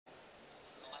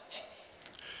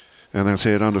And that's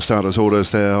it, under starters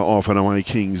orders there, off and away.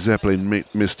 King Zeppelin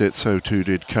missed it, so too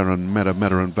did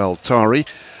Meramera and Valtari.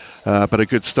 But a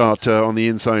good start on the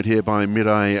inside here by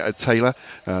Mirai Tailor.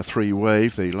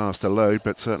 3-wave, the last to load,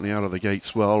 but certainly out of the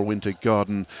gates well. Winter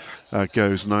Garden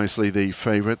goes nicely, the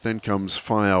favourite. Then comes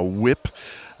Fire Whip.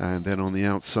 And then on the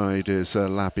outside is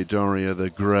Lapidaria the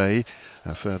Grey.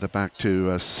 Further back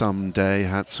to Someday,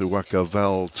 Hatsuwaka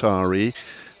Valtari.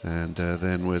 And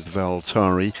then with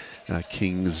Valtari,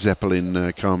 King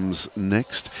Zeppelin comes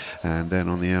next. And then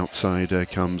on the outside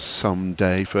comes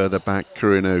Someday. Further back,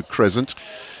 Kurino Crescent.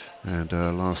 And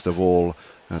last of all,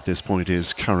 at this point,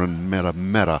 is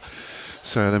Meramera.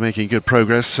 So they're making good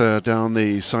progress down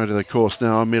the side of the course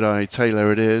now. Mirai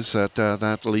Tailor it is.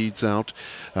 That leads out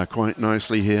quite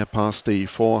nicely here past the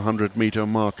 400-metre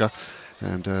marker.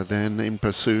 And then in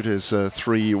pursuit is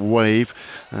 3-wave,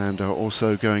 and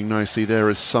also going nicely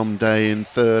there is Someday in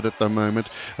third at the moment.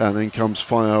 And then comes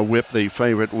Fire Whip, the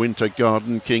favourite, Winter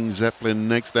Garden, King Zeppelin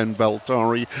next, then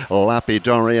Valtari,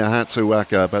 Lapidaria,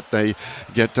 Hatsuwaka. But they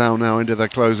get down now into the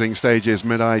closing stages.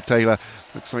 Mirai Tailor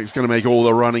looks like it's going to make all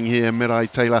the running here.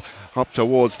 Mirai Tailor up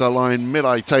towards the line.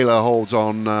 Mirai Tailor holds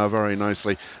on very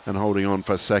nicely, and holding on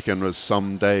for second was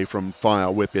Someday from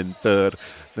Fire Whip in third.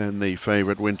 Then the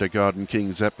favourite, Winter Garden,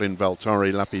 King Zeppelin,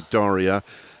 Valtari, Lapidaria.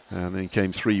 And then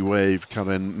came 3-wave,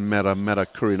 Meramera,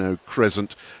 Kurino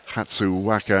Crescent,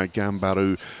 Hatsuwaka,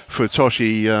 Gambaru,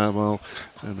 Futoshi. Well,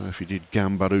 I don't know if he did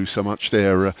Gambaru so much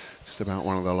there. Just about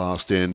one of the last in.